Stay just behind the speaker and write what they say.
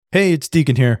Hey, it's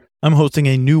Deacon here. I'm hosting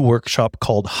a new workshop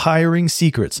called Hiring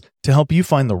Secrets to help you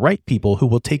find the right people who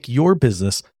will take your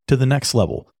business to the next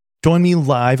level. Join me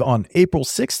live on April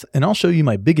 6th, and I'll show you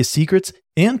my biggest secrets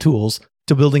and tools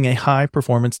to building a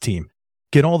high-performance team.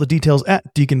 Get all the details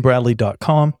at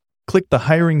deaconbradley.com. Click the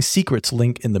Hiring Secrets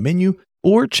link in the menu,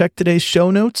 or check today's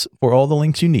show notes for all the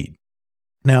links you need.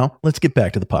 Now, let's get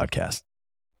back to the podcast.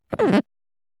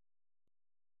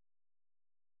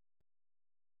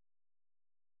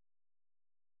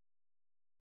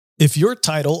 If your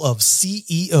title of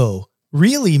CEO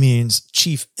really means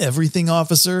Chief Everything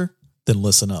Officer, then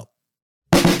listen up.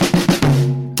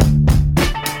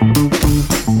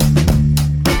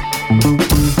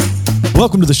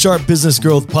 Welcome to the Sharp Business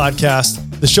Growth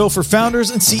Podcast, the show for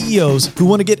founders and CEOs who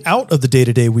want to get out of the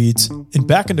day-to-day weeds and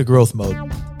back into growth mode.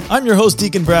 I'm your host,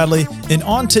 Deacon Bradley, and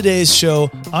on today's show,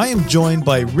 I am joined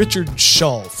by Richard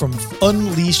Shull from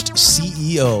Unleashed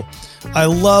CEO. I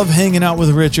love hanging out with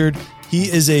Richard. He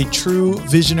is a true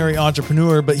visionary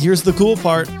entrepreneur, but here's the cool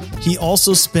part. He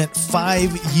also spent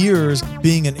 5 years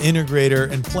being an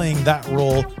integrator and playing that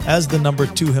role as the number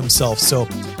 2 himself. So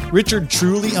Richard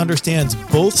truly understands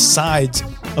both sides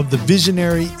of the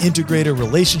visionary integrator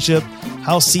relationship,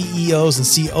 how CEOs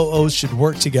and COOs should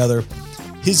work together.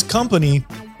 His company,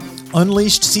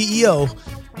 Unleashed CEO,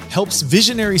 helps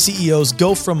visionary CEOs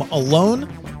go from alone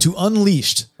to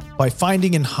unleashed by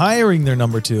finding and hiring their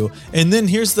number 2. And then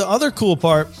here's the other cool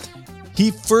part. He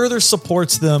further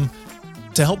supports them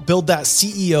to help build that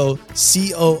CEO,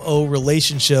 COO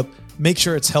relationship, make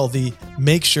sure it's healthy,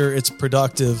 make sure it's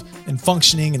productive and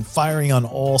functioning and firing on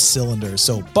all cylinders.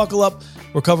 So buckle up.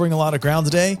 We're covering a lot of ground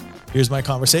today. Here's my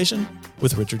conversation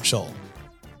with Richard Shull.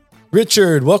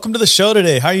 Richard, welcome to the show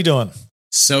today. How are you doing?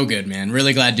 So good, man.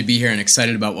 Really glad to be here and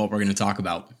excited about what we're going to talk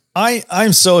about.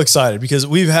 I'm so excited because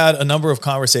we've had a number of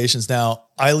conversations now.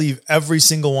 I leave every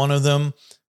single one of them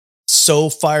so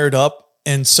fired up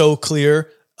and so clear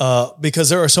because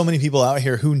there are so many people out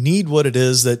here who need what it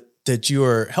is that you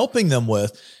are helping them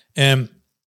with. And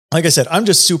like I said, I'm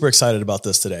just super excited about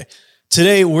this today.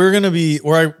 Today, we're going to be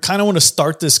where I kind of want to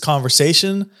start this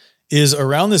conversation is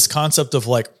around this concept of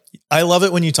like, I love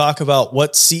it when you talk about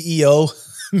what CEO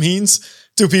means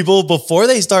to people before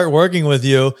they start working with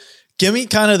you. Give me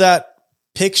kind of that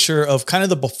picture of kind of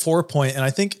the before point. And I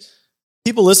think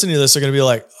people listening to this are going to be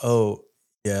like, oh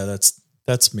yeah,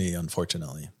 that's me,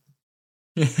 unfortunately.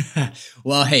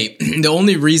 Well, hey, the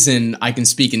only reason I can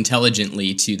speak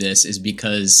intelligently to this is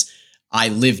because I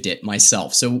lived it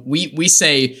myself. So we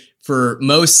say for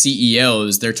most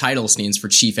CEOs, their title stands for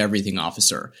Chief Everything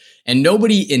Officer. And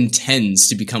nobody intends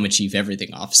to become a Chief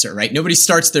Everything Officer, right? Nobody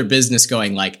starts their business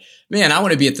going like, man, I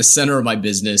want to be at the center of my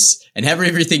business and have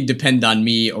everything depend on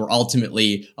me, or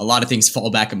ultimately a lot of things fall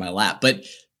back in my lap. But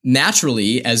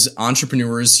naturally, as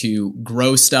entrepreneurs who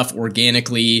grow stuff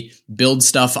organically, build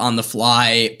stuff on the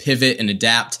fly, pivot and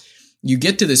adapt, you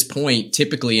get to this point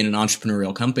typically in an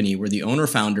entrepreneurial company where the owner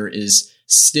founder is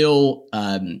still,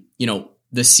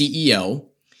 the CEO,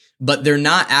 but they're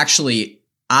not actually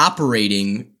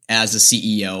operating as a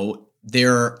CEO.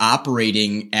 They're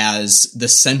operating as the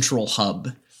central hub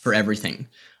for everything.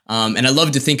 And I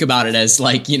love to think about it as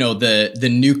like, the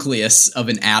nucleus of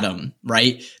an atom,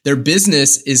 right? Their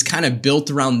business is kind of built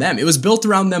around them. It was built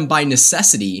around them by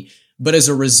necessity, but as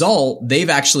a result, they've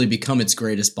actually become its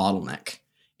greatest bottleneck.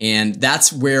 And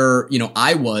that's where,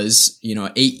 I was,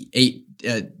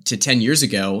 8 to 10 years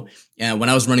ago, when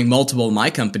I was running multiple of my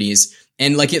companies,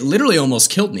 and like it literally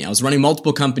almost killed me. I was running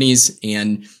multiple companies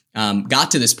and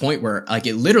got to this point where like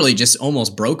it literally just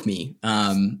almost broke me.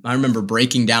 I remember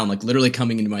breaking down, like literally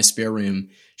coming into my spare room,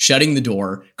 shutting the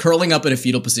door, curling up in a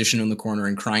fetal position in the corner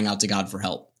and crying out to God for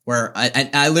help. Where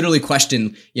I literally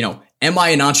questioned, am I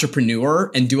an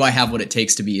entrepreneur and do I have what it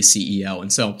takes to be a CEO?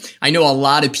 And so I know a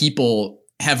lot of people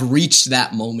have reached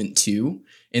that moment too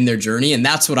in their journey. And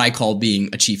that's what I call being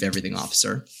a Chief Everything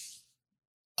Officer.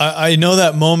 I know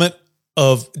that moment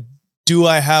of do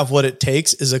I have what it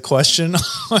takes is a question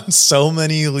on so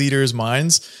many leaders'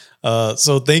 minds.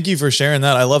 So thank you for sharing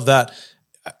that. I love that.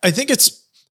 I think it's,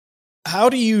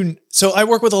 so I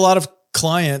work with a lot of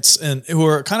clients and who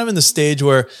are kind of in the stage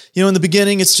where, in the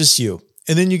beginning, it's just you.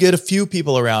 And then you get a few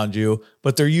people around you,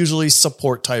 but they're usually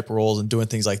support type roles and doing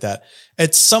things like that.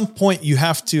 At some point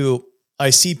I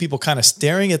see people kind of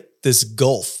staring at this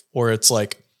gulf where it's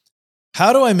like,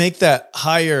 how do I make that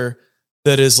hire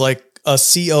that is like a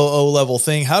COO level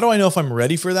thing? How do I know if I'm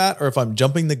ready for that or if I'm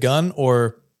jumping the gun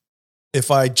or if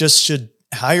I just should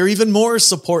hire even more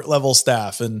support level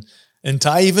staff and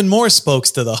tie even more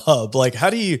spokes to the hub? Like, how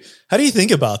do you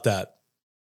think about that?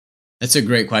 That's a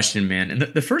great question, man. And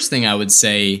the first thing I would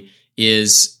say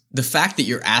is the fact that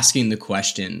you're asking the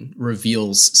question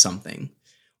reveals something,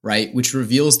 right? Which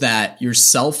reveals that you're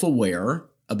self-aware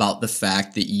about the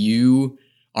fact that you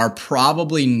are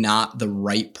probably not the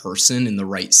right person in the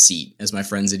right seat, as my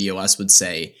friends at EOS would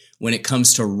say, when it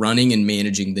comes to running and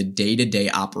managing the day-to-day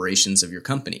operations of your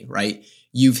company, right?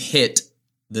 You've hit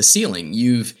the ceiling.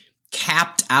 You've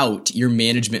capped out your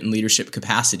management and leadership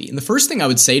capacity. And the first thing I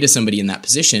would say to somebody in that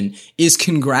position is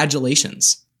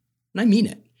congratulations. And I mean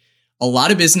it. A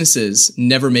lot of businesses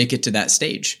never make it to that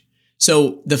stage.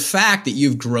 So the fact that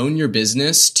you've grown your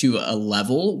business to a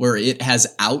level where it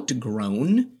has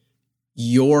outgrown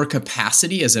your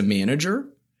capacity as a manager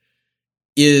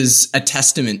is a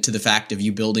testament to the fact of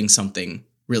you building something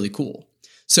really cool.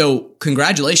 So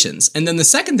congratulations. And then the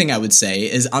second thing I would say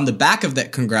is on the back of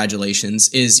that congratulations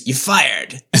is you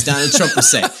fired, as Donald Trump would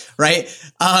say, right?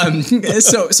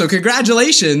 So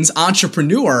congratulations,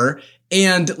 entrepreneur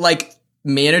and like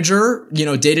manager,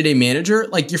 day-to-day manager,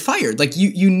 like you're fired. Like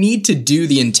you need to do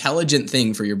the intelligent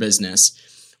thing for your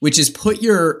business, which is put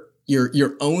your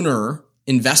owner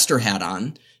investor hat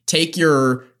on, take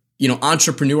your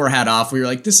entrepreneur hat off where you're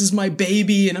like, this is my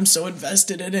baby and I'm so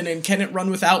invested in it and can it run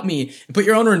without me? And put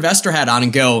your owner investor hat on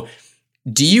and go,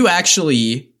 do you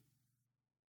actually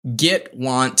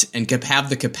want, and have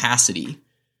the capacity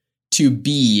to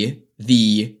be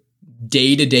the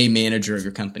day-to-day manager of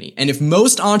your company? And if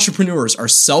most entrepreneurs are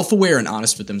self-aware and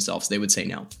honest with themselves, they would say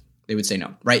no. They would say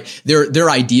no, right? They're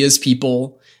ideas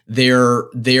people. They're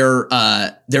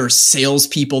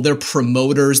salespeople, they're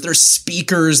promoters, they're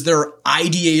speakers, they're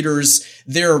ideators,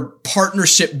 they're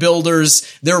partnership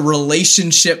builders, they're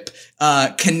relationship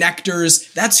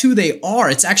connectors. That's who they are.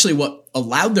 It's actually what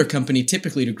allowed their company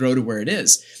typically to grow to where it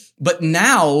is. But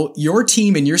now your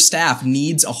team and your staff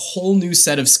needs a whole new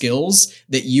set of skills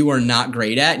that you are not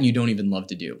great at and you don't even love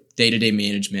to do. Day-to-day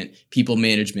management, people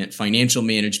management, financial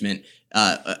management,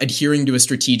 adhering to a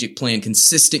strategic plan,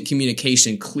 consistent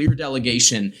communication, clear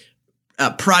delegation,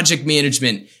 project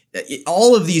management,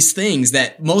 all of these things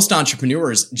that most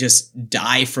entrepreneurs just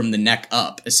die from the neck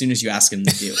up as soon as you ask them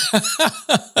to do.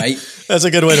 Right? That's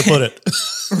a good way to put it.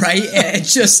 Right? And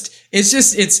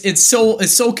it's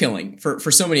so killing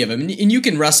for so many of them. And you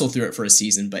can wrestle through it for a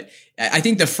season, but I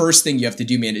think the first thing you have to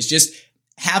do, man, is just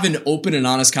have an open and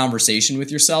honest conversation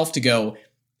with yourself to go,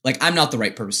 like, I'm not the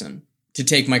right person to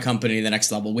take my company to the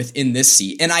next level within this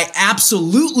seat. And I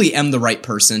absolutely am the right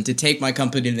person to take my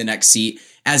company to the next seat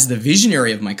as the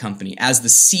visionary of my company, as the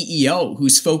CEO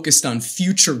who's focused on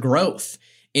future growth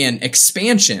and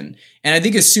expansion. And I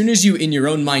think as soon as you, in your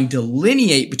own mind,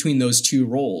 delineate between those two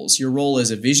roles, your role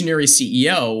as a visionary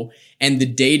CEO and the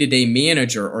day-to-day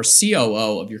manager or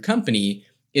COO of your company,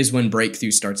 is when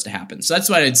breakthrough starts to happen. So that's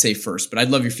what I'd say first, but I'd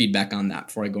love your feedback on that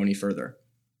before I go any further.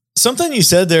 Something you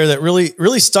said there that really,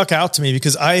 really stuck out to me,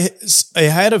 because I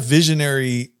had a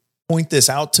visionary point this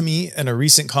out to me in a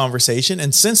recent conversation.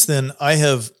 And since then I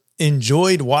have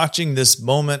enjoyed watching this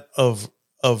moment of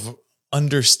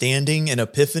understanding and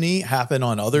epiphany happen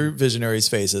on other visionaries'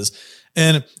 faces.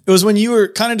 And it was when you were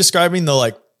kind of describing the,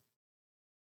 like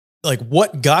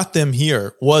what got them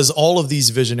here was all of these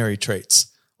visionary traits.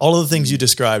 All of the things you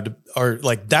described are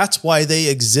like, that's why they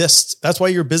exist. That's why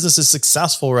your business is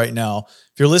successful right now,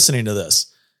 if you're listening to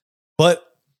this. But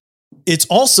it's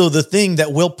also the thing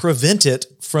that will prevent it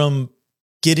from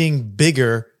getting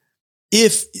bigger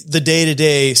if the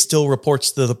day-to-day still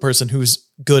reports to the person who's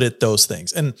good at those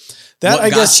things. And that,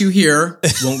 what got you here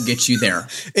won't get you there.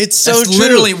 It's so That's true.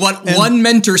 Literally what one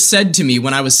mentor said to me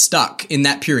when I was stuck in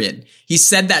that period. He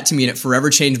said that to me and it forever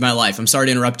changed my life. I'm sorry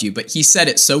to interrupt you, but he said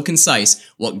it so concise.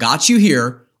 What got you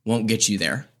here won't get you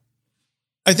there.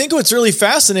 I think what's really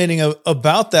fascinating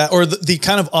about that, or the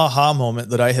kind of aha moment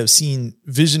that I have seen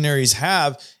visionaries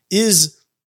have, is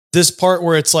this part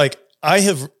where it's like,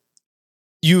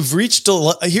 you've reached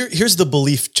here's the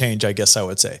belief change, I guess I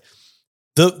would say.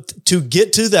 To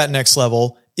get to that next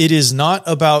level, it is not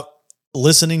about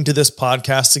listening to this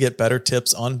podcast to get better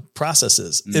tips on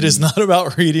processes. Mm-hmm. It is not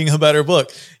about reading a better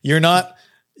book. You're not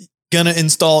going to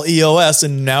install EOS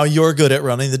and now you're good at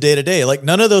running the day-to-day. Like,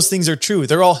 none of those things are true.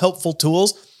 They're all helpful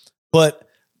tools, but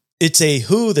it's a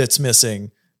who that's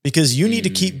missing, because you need to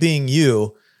keep being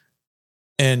you,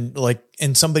 and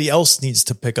somebody else needs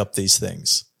to pick up these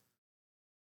things.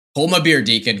 Hold my beer,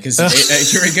 Deacon, because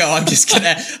here we go. I'm just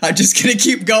gonna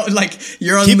keep going. Like,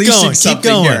 you're unleashing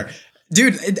something here.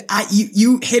 Dude,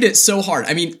 you hit it so hard.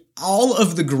 I mean, all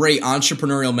of the great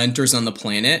entrepreneurial mentors on the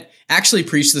planet actually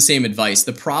preach the same advice.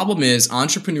 The problem is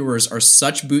entrepreneurs are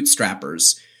such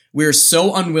bootstrappers. We're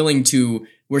so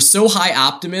we're so high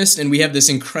optimist, and we have this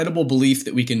incredible belief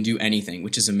that we can do anything,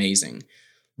 which is amazing.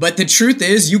 But the truth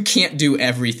is, you can't do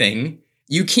everything.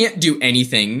 You can't do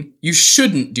anything. You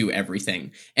shouldn't do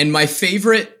everything. And my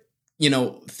favorite,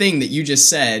 thing that you just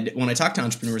said when I talk to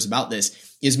entrepreneurs about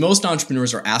this is most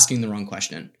entrepreneurs are asking the wrong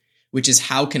question, which is,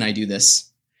 how can I do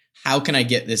this? How can I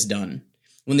get this done?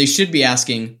 When they should be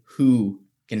asking, who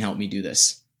can help me do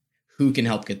this? Who can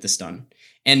help get this done?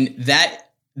 And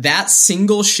that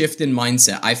single shift in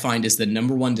mindset, I find, is the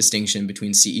number one distinction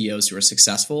between CEOs who are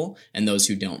successful and those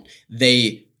who don't.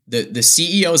 The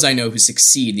CEOs I know who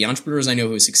succeed, the entrepreneurs I know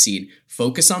who succeed,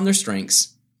 focus on their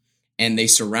strengths, and they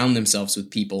surround themselves with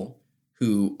people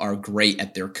who are great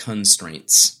at their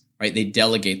constraints, right? They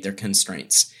delegate their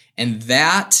constraints. And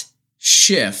that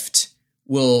shift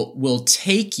will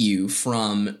take you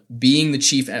from being the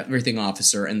chief everything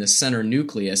officer and the center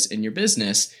nucleus in your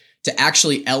business to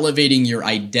actually elevating your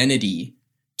identity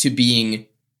to being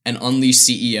an unleashed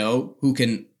CEO who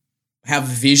can have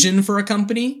vision for a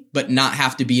company, but not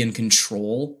have to be in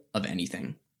control of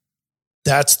anything.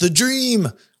 That's the dream.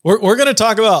 We're going to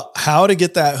talk about how to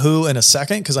get that who in a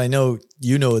second, because I know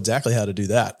you know exactly how to do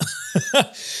that.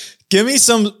 Give me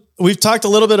we've talked a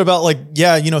little bit about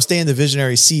stay in the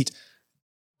visionary seat.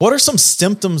 What are some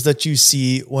symptoms that you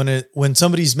see when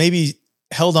somebody's maybe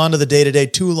held on to the day-to-day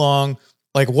too long?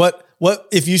 Like what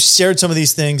if you shared some of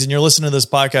these things and you're listening to this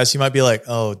podcast, you might be like,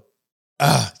 yeah,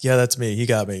 that's me. He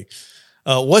got me.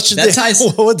 What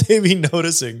would they be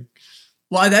noticing?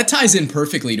 Well, that ties in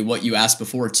perfectly to what you asked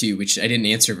before too, which I didn't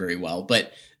answer very well.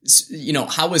 But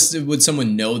how would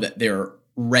someone know that they're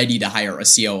ready to hire a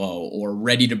COO or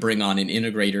ready to bring on an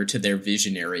integrator to their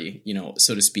visionary,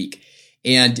 so to speak?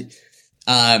 And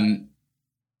I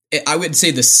would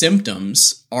say the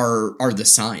symptoms are the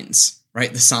signs,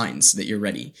 right? The signs that you're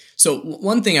ready. So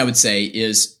one thing I would say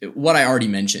is what I already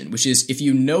mentioned, which is if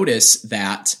you notice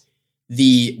that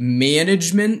the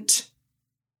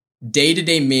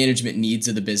day-to-day management needs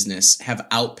of the business have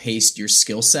outpaced your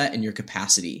skill set and your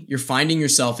capacity. You're finding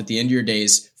yourself at the end of your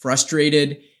days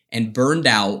frustrated and burned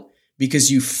out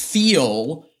because you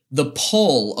feel the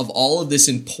pull of all of this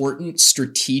important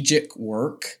strategic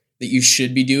work that you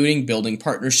should be doing, building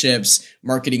partnerships,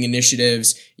 marketing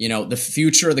initiatives, the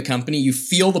future of the company. You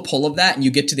feel the pull of that, and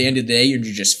you get to the end of the day and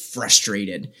you're just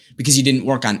frustrated because you didn't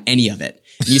work on any of it.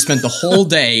 And you spent the whole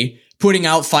day putting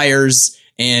out fires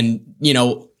and,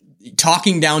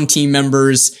 talking down team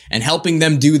members and helping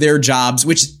them do their jobs,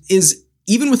 which is,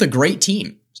 even with a great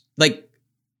team,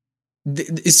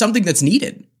 is something that's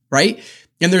needed, right?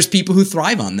 And there's people who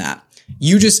thrive on that.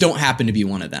 You just don't happen to be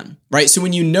one of them, right? So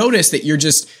when you notice that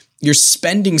you're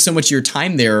spending so much of your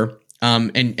time there,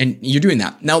 and you're doing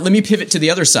that. Now, let me pivot to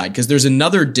the other side, because there's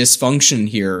another dysfunction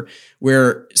here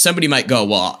where somebody might go,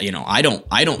 well, I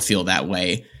don't feel that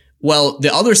way. Well,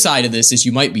 the other side of this is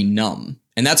you might be numb,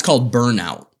 and that's called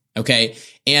burnout. Okay.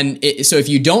 And so if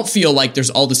you don't feel like there's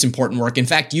all this important work, in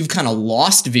fact, you've kind of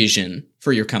lost vision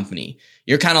for your company.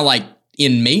 You're kind of like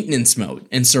in maintenance mode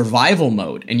and survival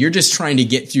mode, and you're just trying to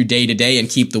get through day to day and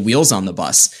keep the wheels on the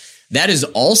bus. That is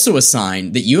also a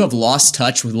sign that you have lost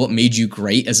touch with what made you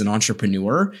great as an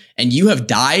entrepreneur, and you have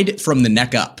died from the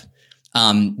neck up,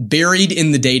 buried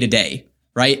in the day to day,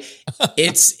 right?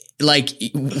 It's like,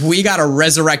 we got to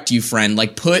resurrect you, friend.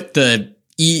 Like, put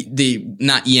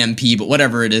not EMP, but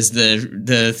whatever it is,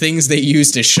 the things they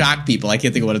use to shock people. I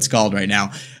can't think of what it's called right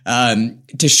now.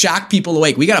 To shock people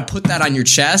awake. We got to put that on your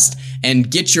chest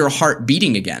and get your heart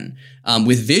beating again,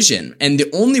 with vision. And the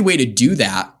only way to do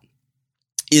that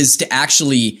is to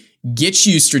actually get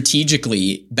you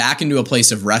strategically back into a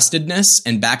place of restedness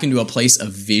and back into a place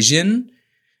of vision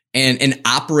and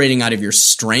operating out of your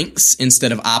strengths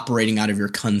instead of operating out of your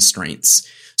constraints.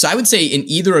 So I would say in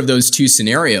either of those two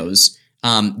scenarios,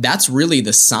 that's really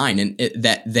the sign, and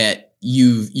that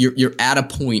you're at a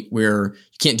point where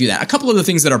you can't do that. A couple of the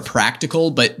things that are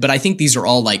practical, but I think these are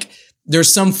all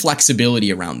there's some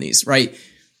flexibility around these, right?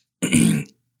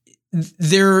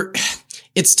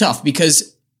 It's tough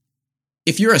because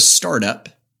if you're a startup,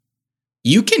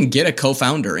 you can get a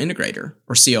co-founder, integrator,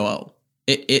 or COO.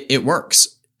 It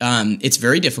works. It's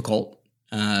very difficult,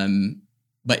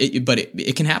 but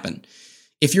it can happen.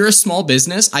 If you're a small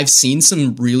business, I've seen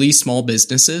some really small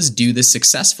businesses do this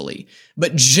successfully.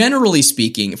 But generally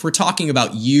speaking, if we're talking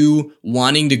about you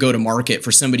wanting to go to market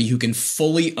for somebody who can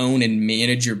fully own and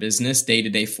manage your business day to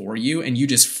day for you, and you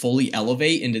just fully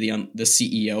elevate into the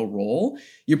CEO role,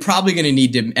 you're probably going to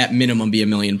need to, at minimum, be $1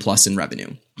 million+ in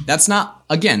revenue. That's not,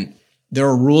 again, there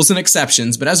are rules and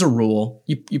exceptions, but as a rule,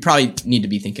 you probably need to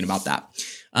be thinking about that.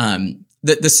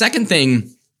 The second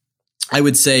thing I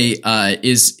would say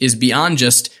is beyond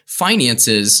just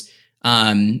finances.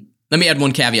 Let me add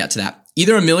one caveat to that.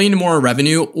 Either $1 million more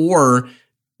revenue or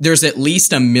there's at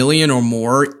least 1 million or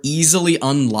more easily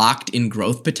unlocked in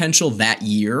growth potential that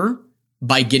year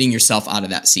by getting yourself out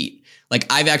of that seat. Like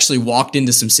I've actually walked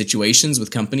into some situations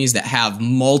with companies that have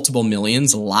multiple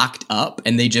millions locked up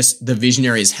and the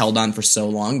visionary is held on for so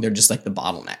long. They're just like the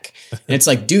bottleneck. And it's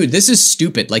like, dude, this is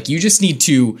stupid. Like you just need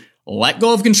to let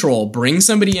go of control, bring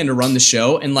somebody in to run the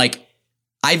show. And like,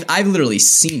 I've literally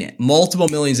seen it, multiple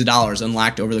millions of dollars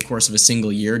unlocked over the course of a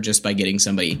single year just by getting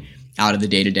somebody out of the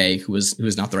day-to-day who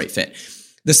was not the right fit.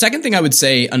 The second thing I would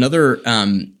say, another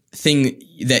thing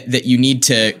that you need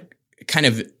to kind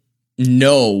of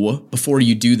know before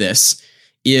you do this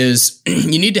is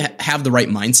you need to have the right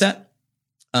mindset.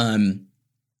 And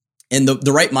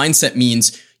the right mindset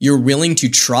means you're willing to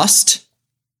trust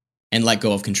and let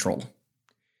go of control.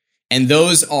 And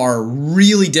those are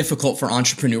really difficult for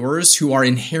entrepreneurs who are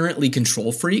inherently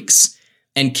control freaks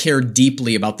and care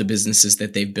deeply about the businesses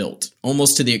that they've built,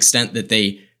 almost to the extent that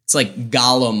it's like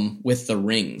Gollum with the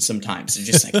ring sometimes. They're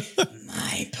just like,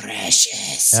 my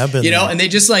precious, and they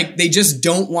just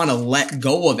don't want to let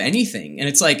go of anything. And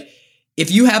it's like, if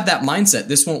you have that mindset,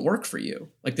 this won't work for you.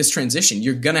 Like this transition,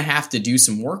 you're going to have to do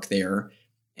some work there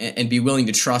and be willing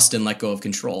to trust and let go of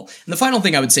control. And the final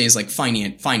thing I would say is like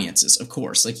finances, of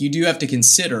course. Like you do have to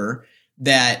consider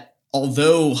that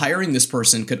although hiring this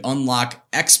person could unlock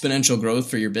exponential growth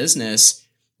for your business,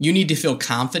 you need to feel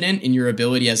confident in your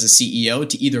ability as a CEO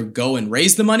to either go and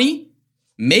raise the money,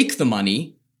 make the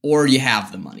money, or you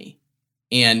have the money.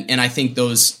 And I think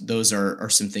those are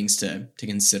some things to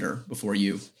consider before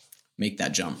you make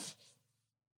that jump.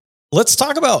 Let's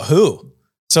talk about who.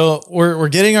 So we're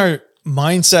getting our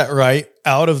mindset right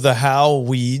out of the how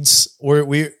weeds.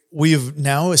 We've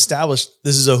now established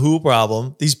this is a who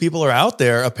problem. These people are out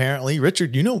there. Apparently,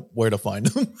 Richard, you know where to find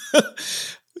them.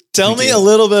 Tell me a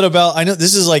little bit about, I know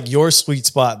this is like your sweet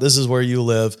spot. This is where you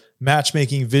live,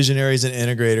 matchmaking visionaries and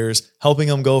integrators, helping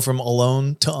them go from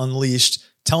alone to unleashed.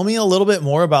 Tell me a little bit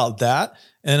more about that.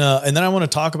 And then I want to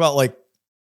talk about like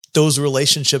those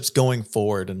relationships going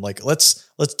forward. And like, let's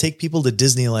take people to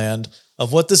Disneyland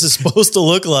of what this is supposed to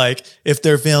look like if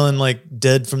they're feeling like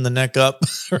dead from the neck up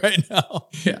right now.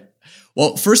 Yeah.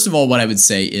 Well, first of all, what I would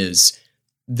say is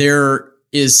there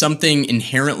is something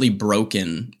inherently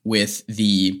broken with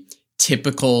the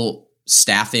typical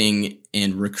staffing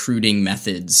and recruiting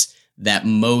methods that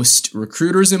most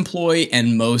recruiters employ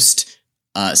and most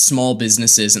small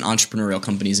businesses and entrepreneurial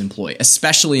companies employ,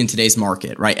 especially in today's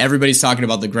market, right? Everybody's talking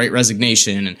about the Great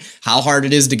Resignation and how hard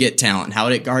it is to get talent, how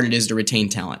hard it is to retain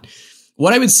talent.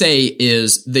 What I would say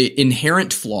is the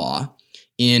inherent flaw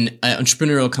in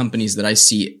entrepreneurial companies that I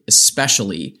see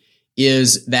especially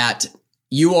is that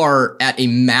you are at a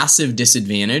massive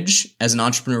disadvantage as an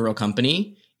entrepreneurial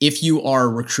company if you are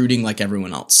recruiting like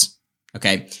everyone else,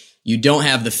 okay? You don't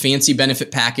have the fancy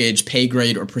benefit package, pay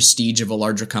grade, or prestige of a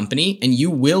larger company, and you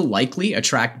will likely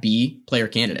attract B player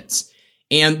candidates.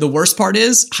 And the worst part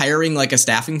is hiring like a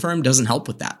staffing firm doesn't help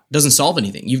with that. Doesn't solve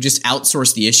anything. You've just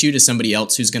outsourced the issue to somebody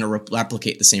else who's going to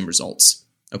replicate the same results.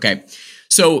 Okay.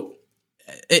 So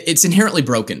it's inherently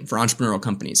broken for entrepreneurial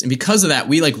companies. And because of that,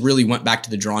 we like really went back to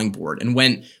the drawing board and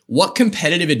went, what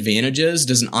competitive advantages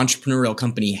does an entrepreneurial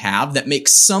company have that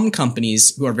makes some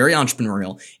companies who are very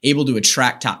entrepreneurial able to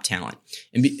attract top talent?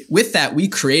 And with that, we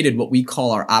created what we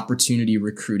call our opportunity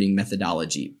recruiting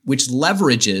methodology, which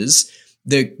leverages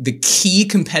the key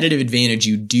competitive advantage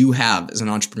you do have as an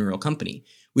entrepreneurial company,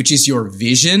 which is your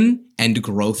vision and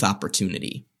growth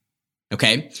opportunity.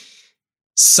 Okay.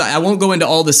 So I won't go into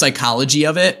all the psychology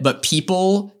of it, but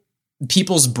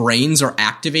people's brains are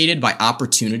activated by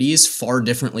opportunities far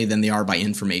differently than they are by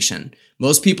information.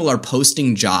 Most people are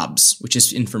posting jobs, which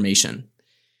is information.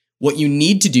 What you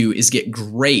need to do is get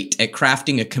great at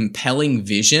crafting a compelling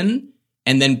vision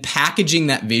and then packaging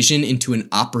that vision into an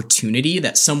opportunity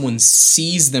that someone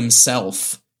sees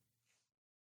themselves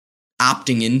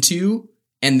opting into.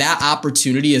 And that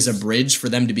opportunity is a bridge for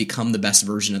them to become the best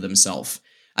version of themselves.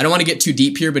 I don't want to get too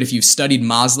deep here, but if you've studied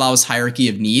Maslow's hierarchy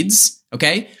of needs,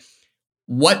 okay,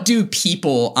 what do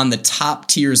people on the top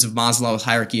tiers of Maslow's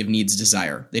hierarchy of needs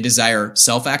desire? They desire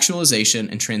self-actualization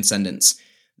and transcendence.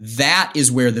 That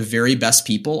is where the very best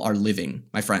people are living,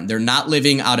 my friend. They're not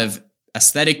living out of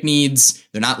aesthetic needs.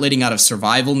 They're not living out of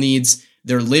survival needs.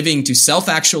 They're living to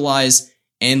self-actualize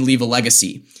and leave a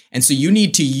legacy. And so you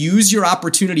need to use your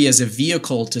opportunity as a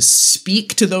vehicle to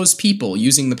speak to those people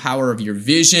using the power of your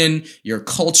vision, your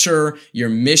culture, your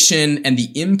mission, and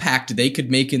the impact they could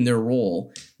make in their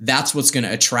role. That's what's going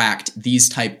to attract these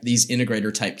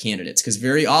integrator type candidates. Because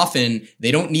very often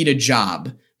they don't need a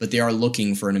job, but they are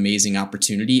looking for an amazing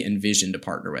opportunity and vision to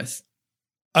partner with.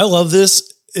 I love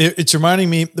this. it's reminding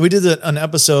me, we did an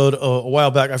episode a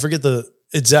while back. I forget the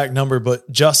exact number, but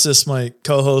Justice, my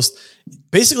co-host,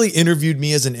 basically interviewed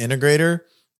me as an integrator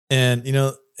and,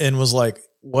 and was like,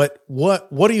 what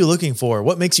are you looking for?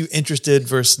 What makes you interested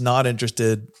versus not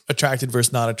interested, attracted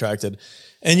versus not attracted?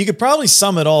 And you could probably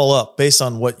sum it all up based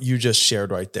on what you just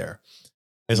shared right there.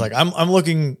 It's like, I'm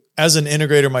looking as an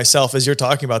integrator myself, as you're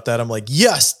talking about that. I'm like,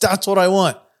 yes, that's what I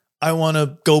want. I want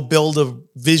to go build a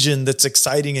vision that's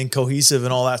exciting and cohesive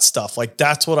and all that stuff. Like,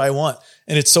 that's what I want.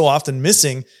 And it's so often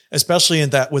missing, especially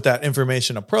with that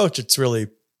information approach. It's really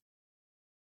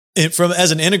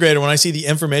as an integrator, when I see the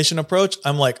information approach,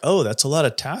 I'm like, oh, that's a lot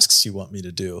of tasks you want me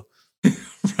to do.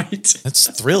 Right. That's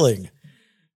thrilling.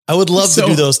 I would love to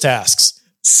do those tasks.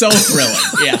 So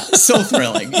thrilling. Yeah. So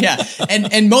thrilling. Yeah.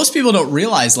 And most people don't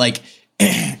realize, like,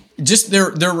 just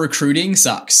their recruiting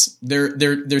sucks.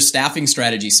 Their staffing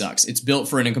strategy sucks. It's built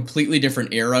for in a completely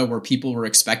different era where people were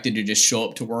expected to just show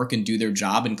up to work and do their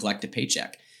job and collect a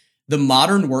paycheck. The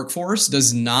modern workforce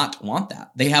does not want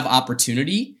that. They have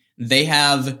opportunity. They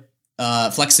have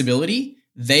flexibility.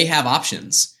 They have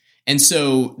options. And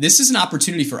so this is an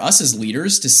opportunity for us as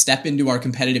leaders to step into our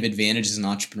competitive advantage as an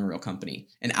entrepreneurial company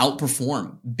and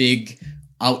outperform big,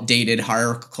 outdated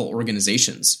hierarchical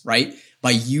organizations, right?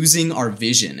 By using our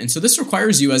vision. And so this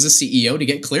requires you as a CEO to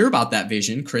get clear about that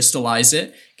vision, crystallize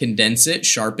it, condense it,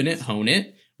 sharpen it, hone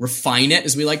it, refine it.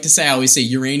 As we like to say, I always say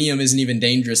uranium isn't even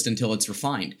dangerous until it's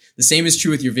refined. The same is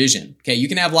true with your vision. Okay. You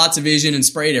can have lots of vision and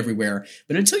spray it everywhere,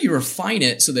 but until you refine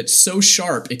it so that it's so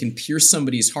sharp, it can pierce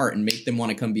somebody's heart and make them want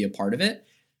to come be a part of it,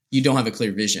 you don't have a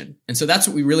clear vision. And so that's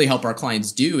what we really help our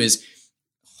clients do, is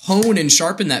hone and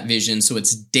sharpen that vision so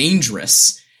it's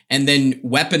dangerous, and then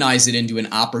weaponize it into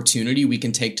an opportunity we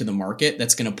can take to the market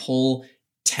that's going to pull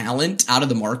talent out of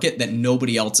the market that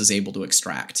nobody else is able to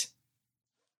extract.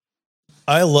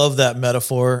 I love that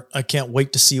metaphor. I can't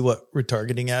wait to see what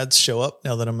retargeting ads show up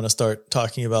now that I'm going to start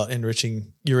talking about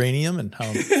enriching uranium and how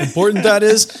important that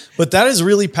is. But that is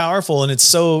really powerful, and it's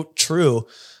so true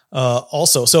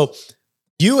also. So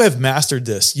you have mastered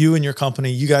this. You and your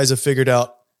company, you guys have figured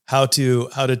out how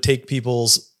to take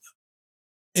people's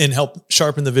and help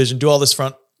sharpen the vision, do all this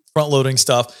front loading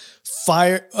stuff.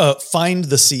 Find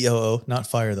the COO, not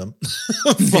fire them.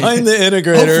 Find the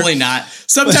integrator. Hopefully not.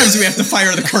 Sometimes we have to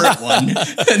fire the current one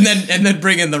and then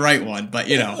bring in the right one. But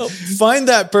find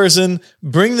that person,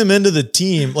 bring them into the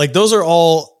team. Like, those are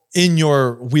all in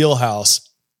your wheelhouse.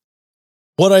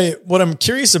 What I'm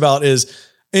curious about is,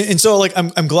 and so like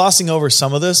I'm glossing over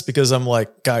some of this because I'm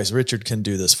like, guys, Richard can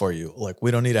do this for you. Like,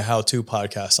 we don't need a how-to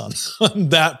podcast on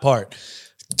that part.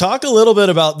 Talk a little bit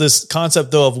about this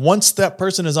concept, though, of once that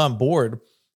person is on board,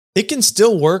 it can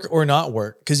still work or not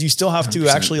work, because you still have 100%. To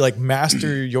actually like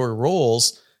master your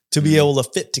roles to be able to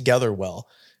fit together well.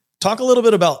 Talk a little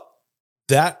bit about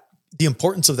that, the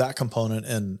importance of that component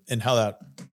and how that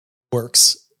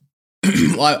works.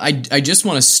 Well, I just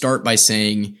want to start by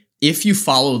saying, if you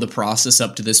follow the process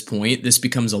up to this point, this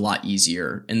becomes a lot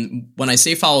easier. And when I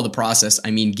say follow the process,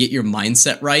 I mean, get your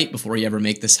mindset right before you ever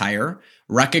make this hire.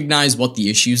 Recognize what the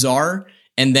issues are,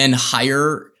 and then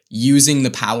hire using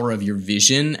the power of your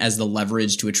vision as the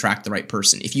leverage to attract the right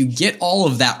person. If you get all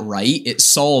of that right, it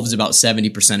solves about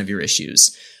 70% of your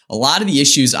issues. A lot of the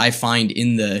issues I find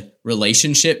in the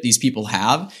relationship these people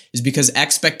have is because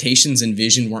expectations and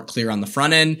vision weren't clear on the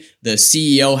front end. The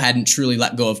CEO hadn't truly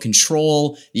let go of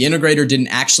control. The integrator didn't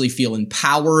actually feel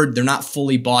empowered. They're not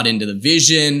fully bought into the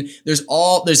vision. There's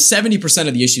 70%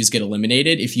 of the issues get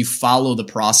eliminated if you follow the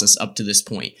process up to this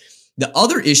point. The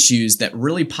other issues that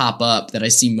really pop up that I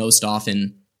see most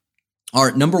often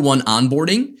are, number one,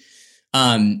 onboarding.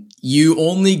 You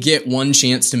only get one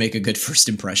chance to make a good first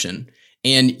impression.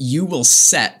 And you will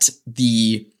set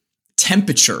the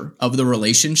temperature of the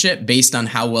relationship based on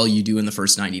how well you do in the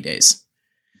first 90 days.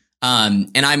 And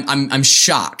I'm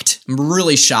shocked. I'm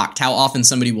really shocked how often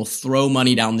somebody will throw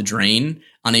money down the drain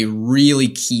on a really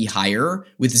key hire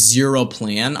with zero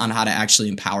plan on how to actually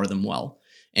empower them well.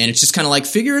 And it's just kind of like,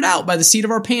 figure it out by the seat of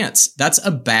our pants. That's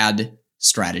a bad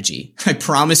strategy. I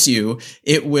promise you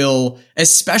it will,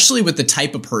 especially with the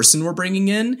type of person we're bringing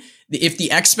in. If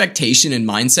the expectation and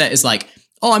mindset is like,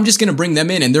 oh, I'm just going to bring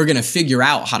them in and they're going to figure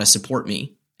out how to support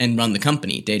me and run the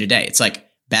company day to day. It's like,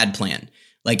 bad plan.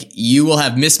 Like, you will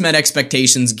have mismet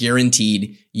expectations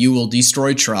guaranteed. You will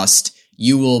destroy trust.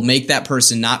 You will make that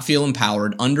person not feel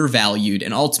empowered, undervalued,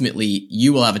 and ultimately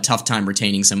you will have a tough time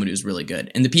retaining someone who's really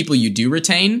good. And the people you do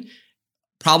retain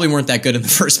probably weren't that good in the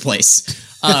first place.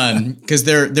 Because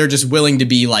they're just willing to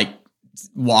be like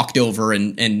walked over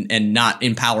and not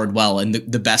empowered well. And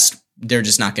the best, they're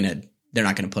not going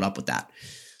to put up with that.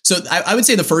 So I would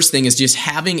say the first thing is just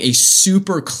having a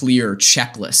super clear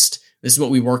checklist. This is what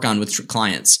we work on with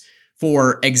clients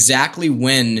for exactly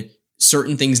when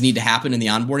certain things need to happen in the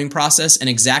onboarding process and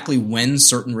exactly when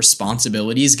certain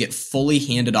responsibilities get fully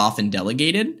handed off and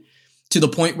delegated, to the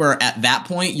point where at that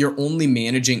point, you're only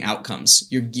managing outcomes.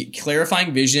 You're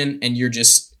clarifying vision, and you're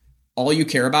just, all you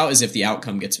care about is if the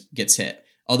outcome gets hit.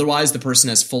 Otherwise, the person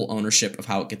has full ownership of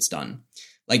how it gets done.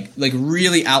 Like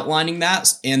really outlining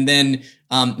that, and then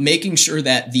making sure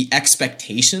that the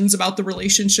expectations about the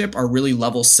relationship are really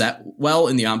level set well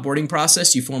in the onboarding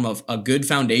process. You form a good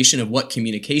foundation of what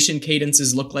communication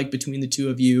cadences look like between the two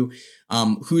of you,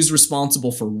 who's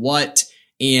responsible for what,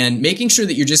 and making sure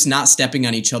that you're just not stepping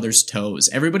on each other's toes.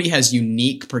 Everybody has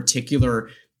unique, particular,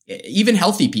 even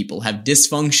healthy people have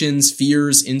dysfunctions,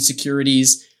 fears,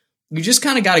 insecurities. You just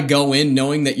kind of got to go in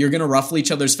knowing that you're going to ruffle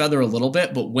each other's feather a little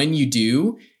bit. But when you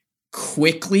do,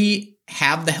 quickly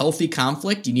have the healthy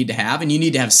conflict you need to have, and you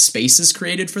need to have spaces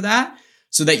created for that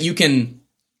so that you can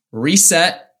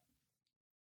reset,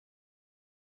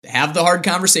 have the hard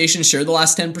conversation, share the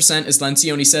last 10%, as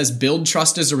Lencioni says, build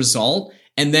trust as a result,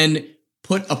 and then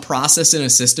put a process and a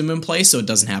system in place so it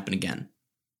doesn't happen again.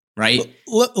 Right.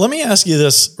 Let me ask you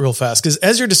this real fast, because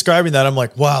as you're describing that, I'm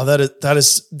like, wow,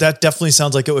 that definitely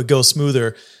sounds like it would go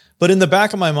smoother. But in the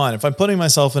back of my mind, if I'm putting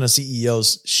myself in a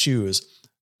CEO's shoes,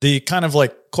 the kind of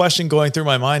like question going through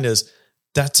my mind is,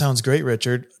 that sounds great,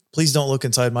 Richard. Please don't look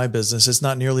inside my business. It's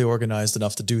not nearly organized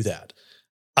enough to do that.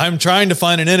 I'm trying to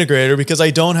find an integrator because I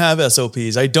don't have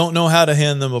SOPs. I don't know how to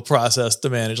hand them a process to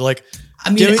manage. Like, I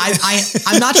mean,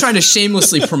 I'm not trying to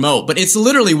shamelessly promote, but it's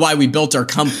literally why we built our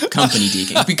company,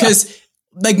 Deacon, because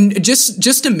like,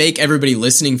 just to make everybody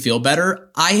listening feel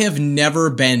better, I have never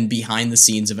been behind the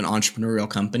scenes of an entrepreneurial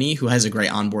company who has a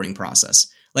great onboarding process.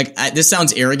 Like, this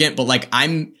sounds arrogant, but like,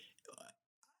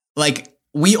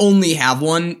 we only have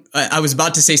one. I was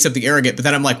about to say something arrogant, but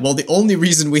then I'm like, well, the only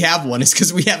reason we have one is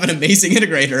because we have an amazing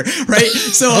integrator, right?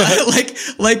 So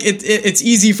it's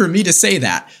easy for me to say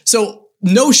that. So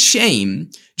no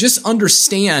shame, just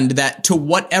understand that to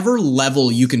whatever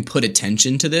level you can put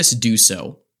attention to this, do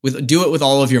so. Do it with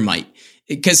all of your might.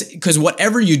 Because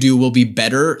whatever you do will be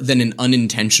better than an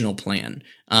unintentional plan.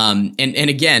 And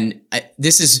again,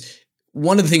 this is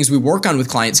one of the things we work on with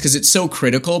clients because it's so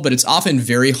critical, but it's often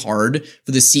very hard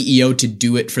for the CEO to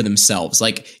do it for themselves.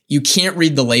 Like, you can't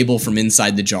read the label from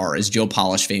inside the jar, as Joe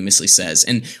Polish famously says.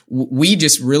 And we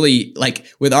just really, like,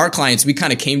 with our clients, we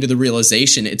kind of came to the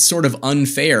realization it's sort of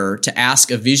unfair to ask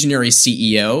a visionary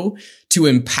CEO to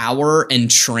empower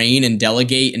and train and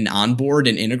delegate and onboard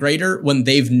an integrator when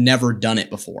they've never done it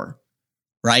before.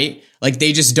 Right? Like,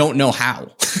 they just don't know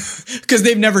how because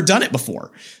they've never done it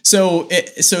before. So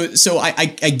I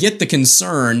get the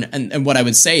concern. And what I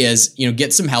would say is,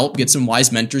 get some help, get some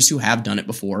wise mentors who have done it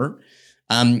before.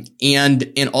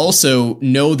 And also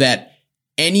know that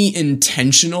any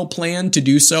intentional plan to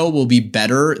do so will be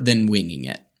better than winging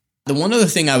it. The one other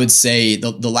thing I would say,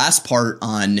 the last part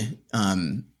on,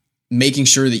 making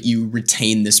sure that you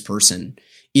retain this person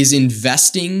is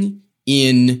investing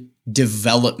in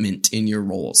development in your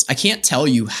roles. I can't tell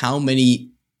you how many,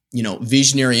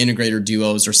 visionary integrator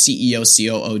duos or CEO,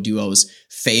 COO duos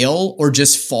fail or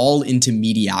just fall into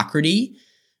mediocrity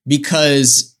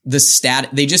because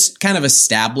they just kind of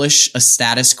establish a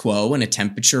status quo and a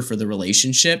temperature for the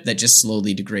relationship that just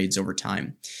slowly degrades over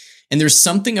time. And there's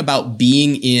something about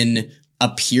being in a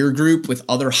peer group with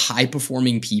other high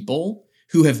performing people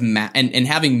who have and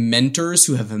having mentors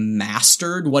who have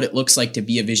mastered what it looks like to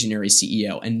be a visionary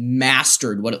CEO and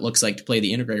mastered what it looks like to play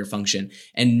the integrator function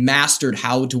and mastered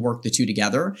how to work the two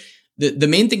together. The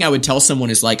main thing I would tell someone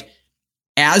is, like,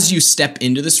 as you step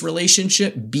into this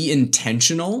relationship, be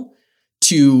intentional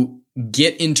to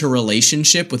get into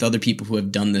relationship with other people who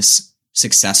have done this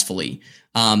successfully.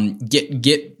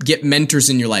 Get mentors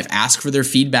in your life. Ask for their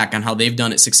feedback on how they've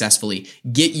done it successfully.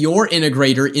 Get your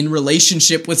integrator in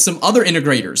relationship with some other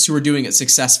integrators who are doing it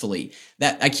successfully.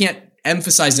 That I can't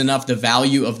emphasize enough the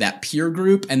value of that peer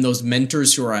group and those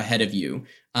mentors who are ahead of you,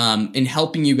 in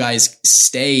helping you guys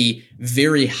stay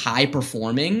very high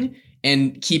performing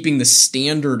and keeping the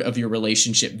standard of your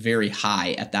relationship very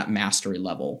high at that mastery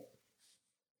level.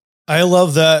 I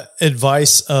love that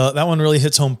advice. That one really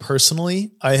hits home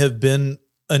personally. I have been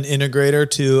an integrator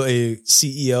to a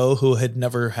CEO who had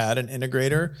never had an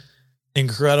integrator.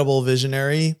 Incredible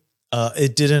visionary.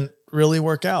 It didn't really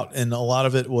work out. And a lot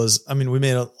of it was, we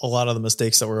made a lot of the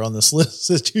mistakes that were on this list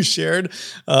that you shared.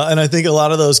 And I think a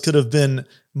lot of those could have been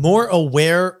more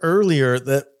aware earlier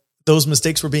that those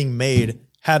mistakes were being made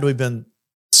had we been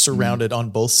surrounded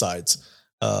on both sides,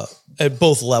 at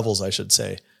both levels, I should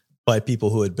say, by people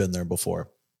who had been there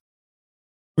before.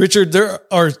 Richard,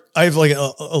 I have like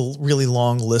a really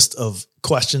long list of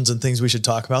questions and things we should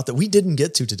talk about that we didn't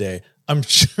get to today. I'm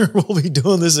sure we'll be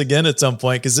doing this again at some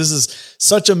point because this is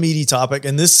such a meaty topic.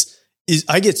 And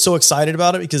I get so excited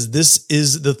about it because this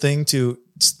is the thing to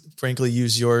frankly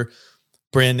use your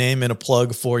brand name and a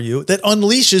plug for you that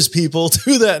unleashes people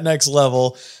to that next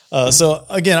level. So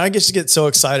again, I just get so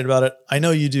excited about it. I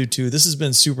know you do too. This has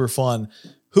been super fun.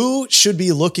 Who should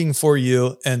be looking for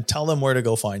you, and tell them where to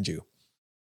go find you?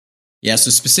 Yeah.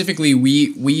 So specifically,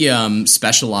 we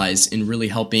specialize in really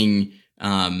helping,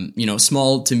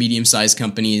 small to medium-sized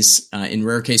companies. In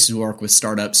rare cases, we work with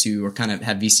startups who are kind of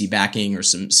have VC backing or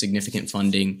some significant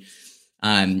funding,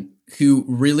 who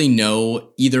really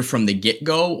know either from the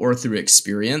get-go or through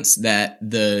experience that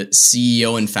the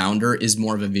CEO and founder is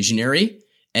more of a visionary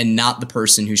and not the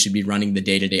person who should be running the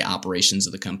day-to-day operations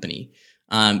of the company.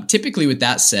 Typically, with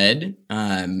that said,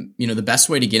 the best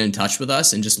way to get in touch with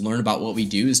us and just learn about what we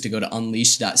do is to go to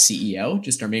unleashed.ceo,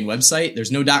 just our main website.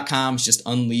 There's no .com, it's just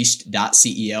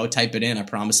unleashed.ceo. Type it in. I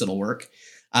promise it'll work.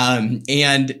 And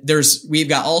we've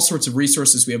got all sorts of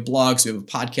resources. We have blogs, we have a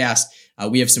podcast.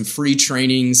 We have some free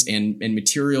trainings and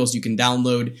materials you can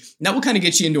download. And that will kind of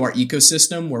get you into our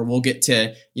ecosystem where we'll get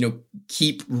to,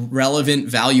 keep relevant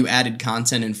value added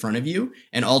content in front of you.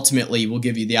 And ultimately we'll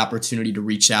give you the opportunity to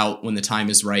reach out when the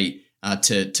time is right,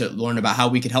 to learn about how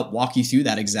we could help walk you through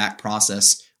that exact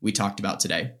process we talked about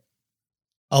today.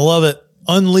 I love it.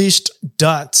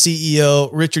 Unleashed.ceo.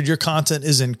 Richard, your content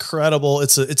is incredible.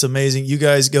 It's amazing. You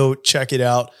guys go check it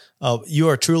out. You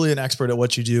are truly an expert at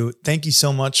what you do. Thank you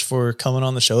so much for coming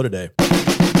on the show today.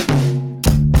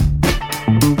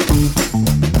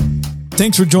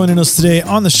 Thanks for joining us today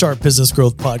on the Sharp Business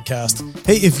Growth Podcast.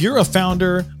 Hey, if you're a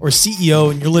founder or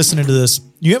CEO and you're listening to this,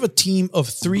 you have a team of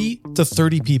 3 to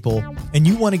 30 people, and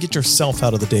you want to get yourself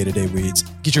out of the day-to-day weeds,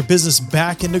 get your business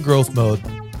back into growth mode,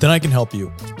 then I can help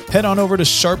you. Head on over to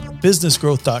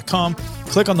sharpbusinessgrowth.com,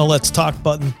 click on the Let's Talk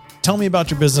button, tell me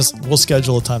about your business, we'll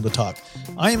schedule a time to talk.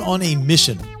 I am on a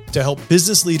mission to help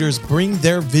business leaders bring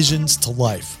their visions to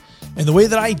life. And the way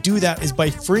that I do that is by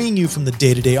freeing you from the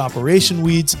day-to-day operation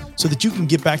weeds so that you can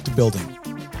get back to building.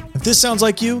 If this sounds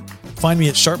like you, find me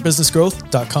at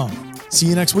sharpbusinessgrowth.com. See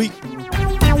you next week.